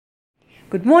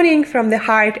Good morning from the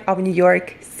heart of New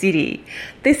York City.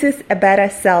 This is a Better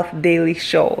Self Daily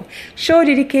Show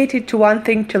dedicated to one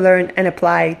thing to learn and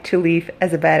apply to live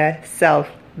as a better self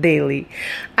daily.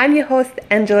 I'm your host,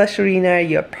 Angela Shurina,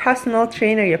 your personal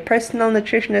trainer, your personal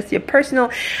nutritionist, your personal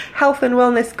health and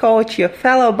wellness coach, your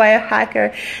fellow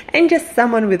biohacker, and just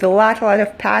someone with a lot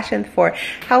of passion for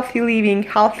healthy living,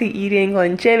 healthy eating,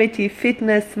 longevity,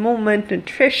 fitness, movement,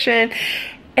 nutrition,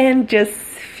 and just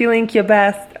feeling your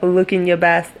best, looking your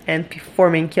best, and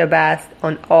performing your best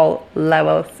on all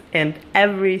levels and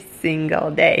every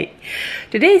single day.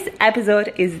 Today's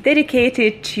episode is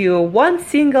dedicated to one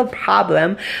single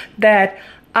problem that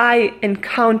I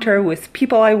encounter with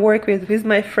people I work with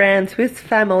my friends, with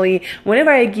family,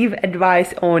 whenever I give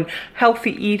advice on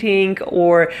healthy eating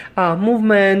or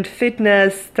movement,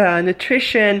 fitness,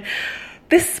 nutrition.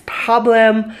 This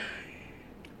problem,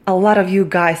 a lot of you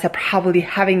guys are probably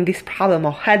having this problem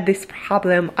or had this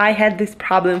problem. I had this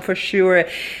problem for sure.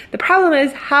 The problem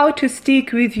is how to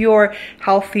stick with your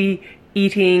healthy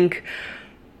eating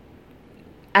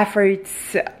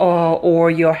efforts or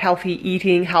your healthy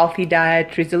eating, healthy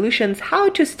diet resolutions, how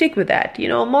to stick with that. You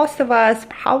know, most of us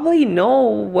probably know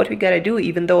what we gotta do,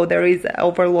 even though there is an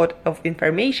overload of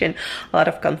information, a lot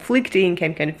of conflicting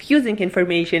and confusing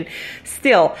information.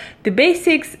 Still, the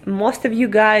basics, most of you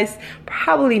guys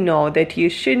probably know that you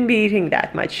shouldn't be eating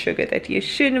that much sugar, that you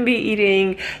shouldn't be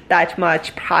eating that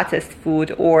much processed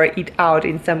food or eat out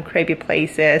in some crappy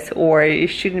places, or you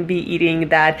shouldn't be eating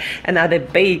that another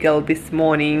bagel this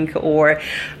morning, or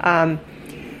a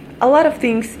lot of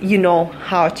things you know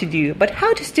how to do, but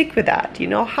how to stick with that? You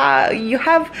know, how you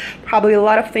have probably a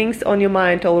lot of things on your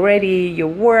mind already: your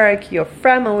work, your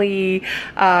family,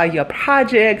 your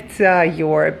projects,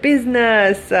 your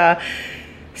business,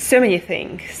 so many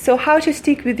things. So how to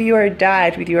stick with your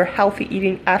diet, with your healthy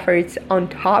eating efforts on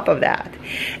top of that?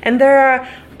 And there are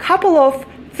a couple of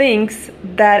things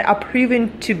that are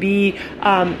proven to be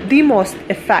the most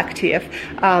effective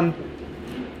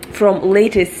from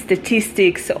latest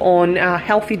statistics on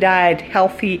healthy diet,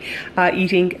 healthy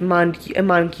eating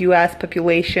among U.S.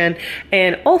 population.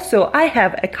 And also I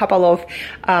have a couple of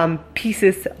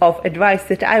pieces of advice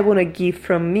that I want to give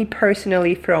from me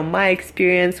personally, from my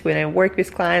experience when I work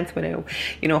with clients,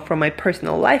 from my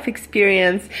personal life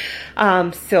experience.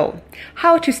 So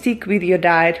how to stick with your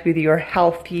diet, with your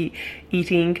healthy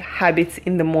eating habits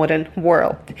in the modern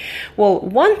world? Well,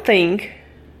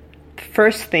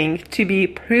 first thing to be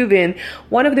proven,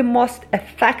 one of the most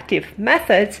effective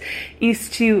methods is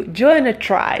to join a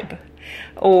tribe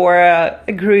or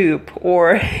a group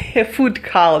or a food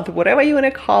cult, whatever you want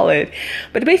to call it.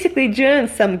 But basically join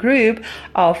some group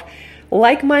of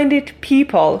like-minded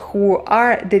people who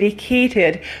are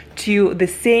dedicated to the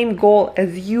same goal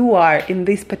as you are in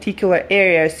this particular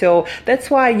area. So that's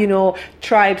why,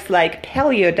 tribes like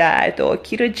paleo diet or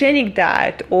ketogenic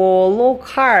diet or low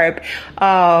carb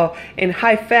and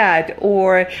high fat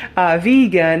or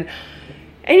vegan,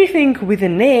 anything with a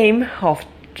name of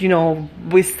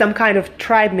with some kind of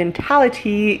tribe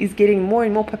mentality is getting more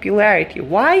and more popularity.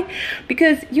 Why?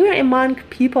 Because you're among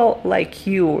people like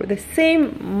you, the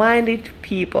same-minded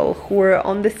people who are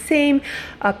on the same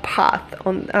path,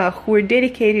 who are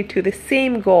dedicated to the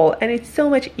same goal. And it's so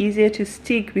much easier to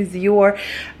stick with your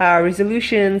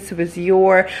resolutions, with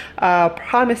your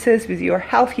promises, with your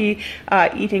healthy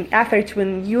eating efforts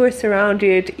when you are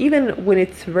surrounded, even when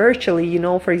it's virtually.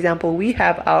 For example, we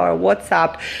have our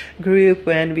WhatsApp group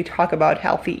when we talk about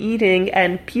healthy eating,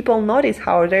 and people notice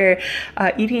how their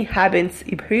eating habits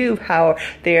improve, how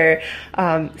their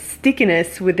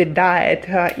stickiness with the diet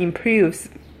improves.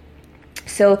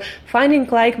 So finding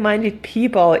like-minded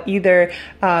people, either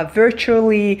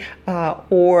virtually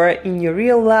or in your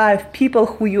real life, people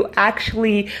who you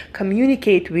actually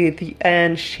communicate with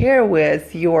and share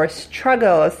with your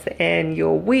struggles and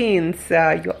your wins,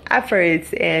 your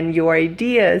efforts and your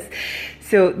ideas.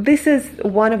 So this is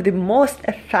one of the most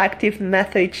effective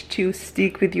methods to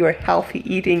stick with your healthy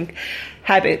eating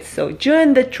habits. So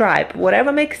join the tribe,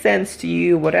 whatever makes sense to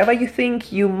you, whatever you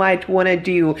think you might want to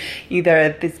do.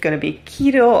 Either it's going to be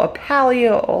keto or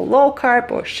paleo or low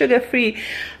carb or sugar-free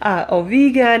or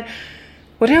vegan,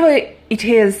 whatever it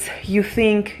is you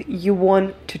think you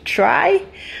want to try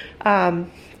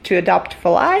to adopt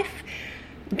for life,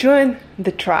 join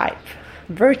the tribe,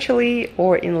 virtually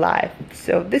or in life.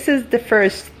 So this is the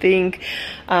first thing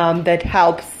that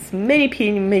helps many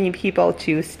people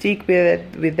to stick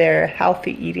with their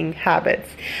healthy eating habits.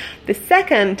 The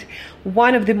second,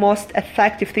 one of the most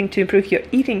effective things to improve your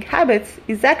eating habits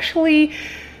is actually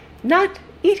not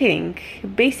eating,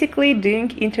 basically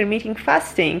doing intermittent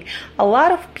fasting. A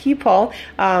lot of people,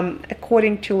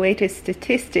 according to latest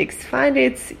statistics, find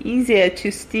it's easier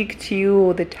to stick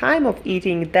to the time of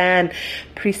eating than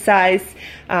precise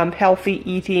healthy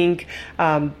eating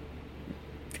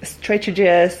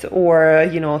strategies or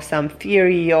some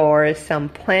theory or some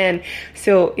plan.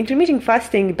 So intermittent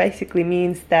fasting basically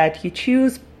means that you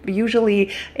choose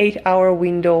usually 8-hour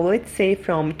window, let's say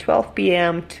from 12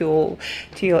 p.m. till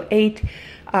 8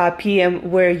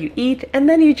 p.m. where you eat, and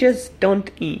then you just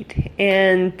don't eat.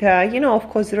 And of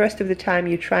course, the rest of the time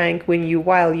you're trying,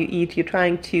 while you eat, you're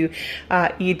trying to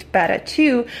eat better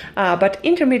too. But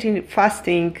intermittent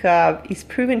fasting is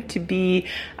proven to be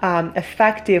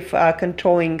effective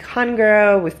controlling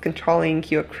hunger, with controlling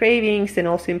your cravings, and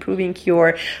also improving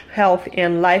your health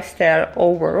and lifestyle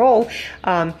overall.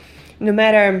 No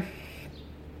matter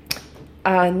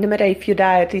if your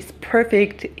diet is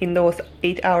perfect in those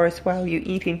 8 hours while you're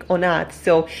eating or not.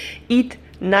 So eat,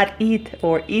 not eat,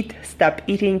 or eat, stop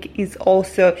eating is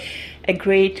also a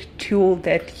great tool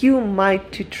that you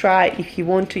might to try if you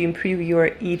want to improve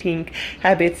your eating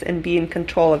habits and be in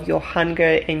control of your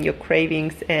hunger and your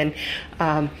cravings, and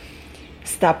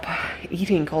stop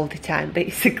eating all the time,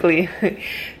 basically.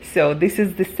 So this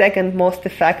is the second most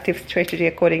effective strategy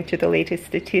according to the latest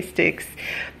statistics.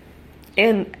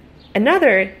 And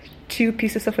another two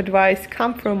pieces of advice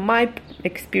come from my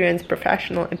experience,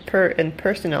 professional and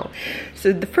personal.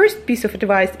 So the first piece of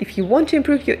advice, if you want to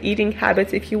improve your eating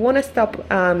habits, if you want to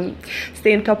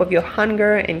stay on top of your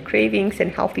hunger and cravings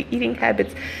and healthy eating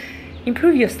habits,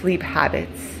 improve your sleep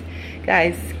habits.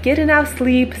 Guys, get enough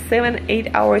sleep,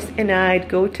 7-8 hours a night,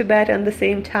 go to bed on the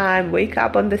same time, wake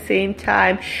up on the same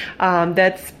time.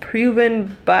 That's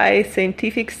proven by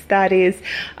scientific studies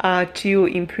to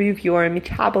improve your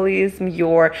metabolism,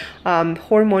 your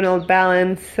hormonal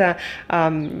balance,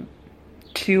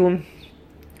 to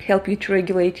help you to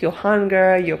regulate your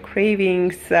hunger, your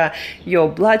cravings, your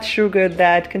blood sugar.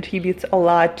 That contributes a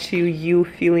lot to you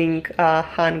feeling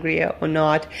hungry or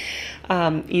not.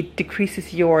 It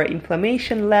decreases your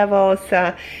inflammation levels.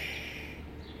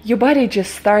 Your body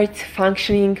just starts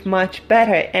functioning much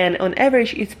better. And on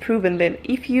average, it's proven that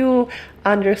if you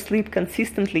undersleep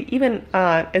consistently, even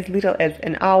as little as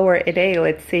an hour a day,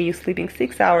 let's say you're sleeping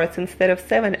 6 hours instead of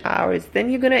 7 hours,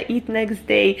 then you're going to eat next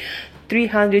day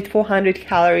 300-400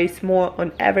 calories more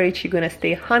on average. You're going to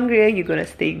stay hungrier, you're going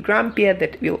to stay grumpier.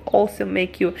 That will also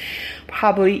make you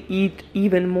probably eat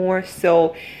even more.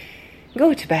 So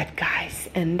go to bed, guys,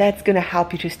 and that's going to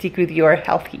help you to stick with your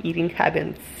healthy eating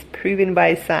habits, proven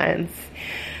by science.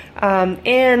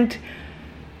 And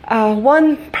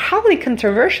one probably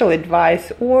controversial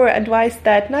advice, or advice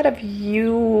that not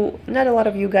a lot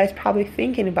of you guys probably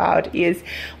thinking about, is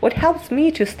what helps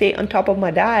me to stay on top of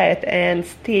my diet and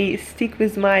stick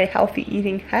with my healthy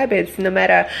eating habits, no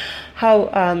matter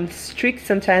how strict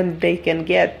sometimes they can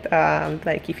get,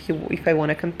 like if I want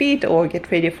to compete or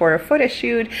get ready for a photo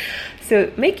shoot.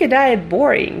 So make your diet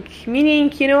boring,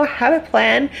 meaning, have a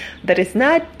plan that is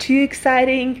not too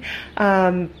exciting.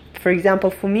 For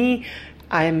example, for me,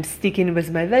 I'm sticking with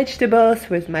my vegetables,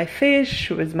 with my fish,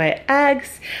 with my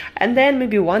eggs, and then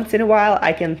maybe once in a while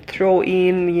I can throw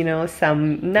in,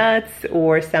 some nuts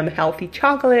or some healthy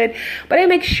chocolate, but I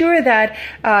make sure that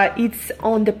it's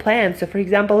on the plan. So for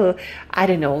example, I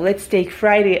don't know, let's take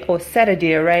Friday or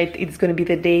Saturday, right? It's going to be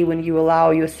the day when you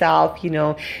allow yourself,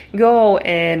 go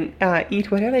and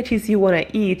eat whatever it is you want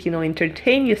to eat,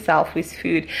 entertain yourself with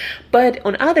food. But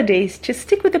on other days, just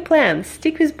stick with the plan,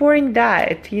 stick with boring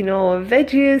diet,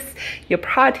 veggies, your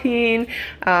protein,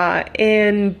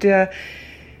 and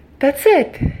that's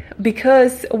it.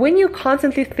 Because when you're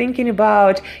constantly thinking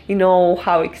about,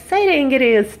 how exciting it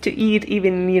is to eat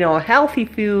even, healthy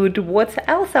food, what's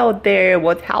else out there,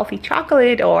 what's healthy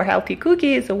chocolate or healthy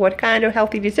cookies, or what kind of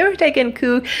healthy dessert I can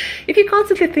cook, if you're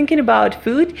constantly thinking about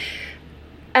food,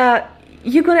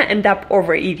 you're gonna end up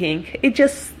overeating. It's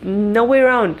just no way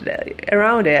around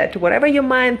it. Whatever your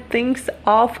mind thinks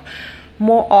of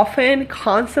more often,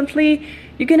 constantly,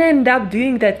 you're gonna end up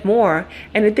doing that more.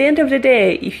 And at the end of the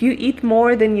day, if you eat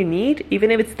more than you need, even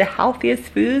if it's the healthiest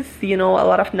foods, a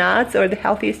lot of nuts or the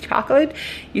healthiest chocolate,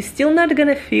 you're still not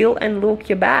gonna feel and look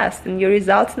your best, and your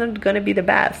results not gonna be the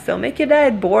best. So make your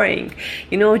diet boring,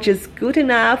 just good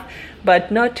enough,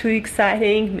 but not too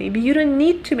exciting. Maybe you don't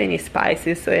need too many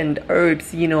spices and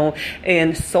herbs,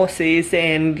 and sauces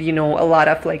and, a lot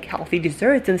of like healthy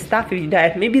desserts and stuff in your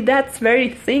diet. Maybe that's very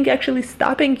thing actually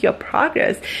stopping your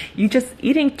progress. You just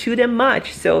eating too damn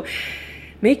much. So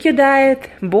Make your diet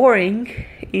boring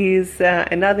is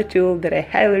another tool that I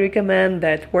highly recommend,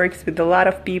 that works with a lot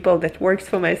of people, that works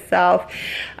for myself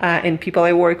and people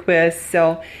I work with.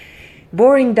 So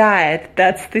boring diet,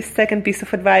 that's the second piece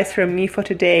of advice from me for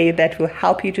today that will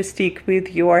help you to stick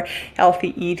with your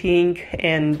healthy eating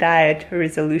and diet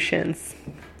resolutions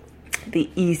the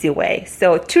easy way.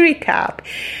 So to recap,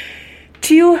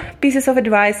 2 pieces of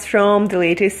advice from the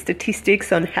latest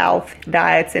statistics on health,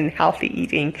 diets, and healthy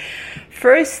eating.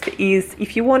 First is,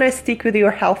 if you want to stick with your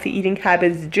healthy eating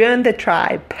habits, join the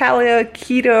tribe. Paleo,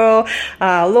 keto,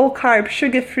 low carb,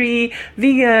 sugar-free,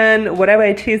 vegan, whatever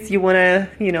it is you want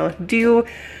to, do.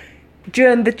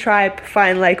 Join the tribe,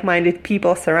 find like-minded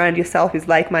people, surround yourself with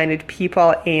like-minded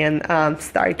people, and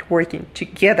start working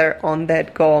together on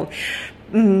that goal.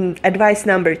 Advice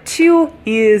number 2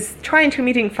 is try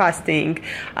intermittent fasting.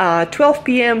 12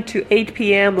 p.m. to 8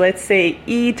 p.m., let's say,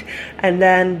 eat, and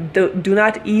then do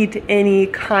not eat any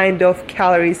kind of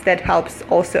calories. That helps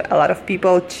also a lot of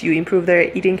people to improve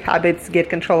their eating habits, get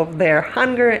control of their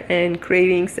hunger and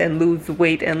cravings, and lose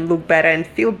weight and look better and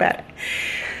feel better.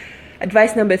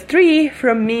 Advice number 3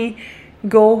 from me: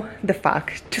 go the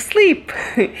fuck to sleep.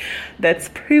 That's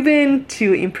proven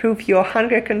to improve your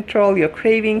hunger control, your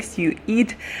cravings. You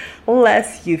eat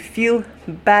less, you feel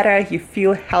better, you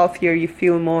feel healthier, you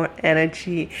feel more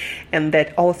energy, and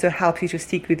that also helps you to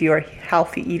stick with your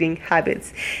healthy eating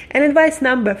habits. And advice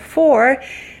number 4,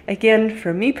 again,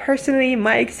 for me personally,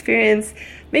 my experience,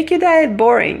 make your diet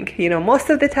boring.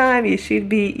 Most of the time you should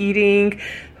be eating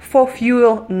for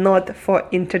fuel, not for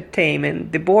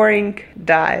entertainment. The boring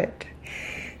diet.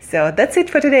 So that's it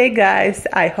for today, guys.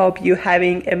 I hope you're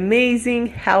having amazing,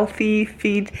 healthy,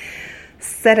 fit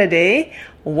Saturday.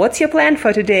 What's your plan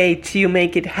for today to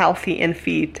make it healthy and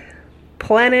fit?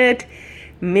 Plan it,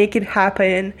 make it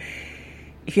happen.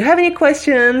 If you have any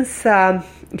questions,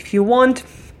 if you want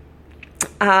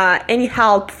any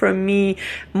help from me,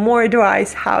 more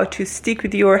advice how to stick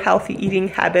with your healthy eating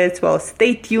habits, well,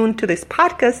 stay tuned to this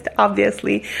podcast,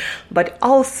 obviously, but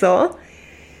also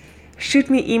shoot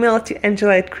me email to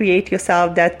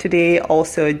Angela@createyourself.today.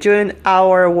 Also join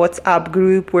our WhatsApp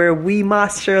group where we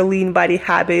master lean body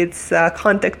habits.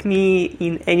 Contact me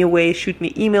in any way. Shoot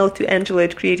me email to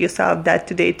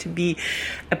Angela@createyourself.today to be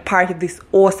a part of this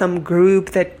awesome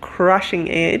group that crushing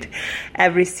it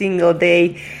every single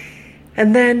day.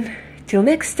 And then till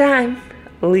next time,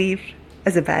 live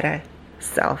as a better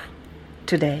self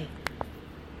today.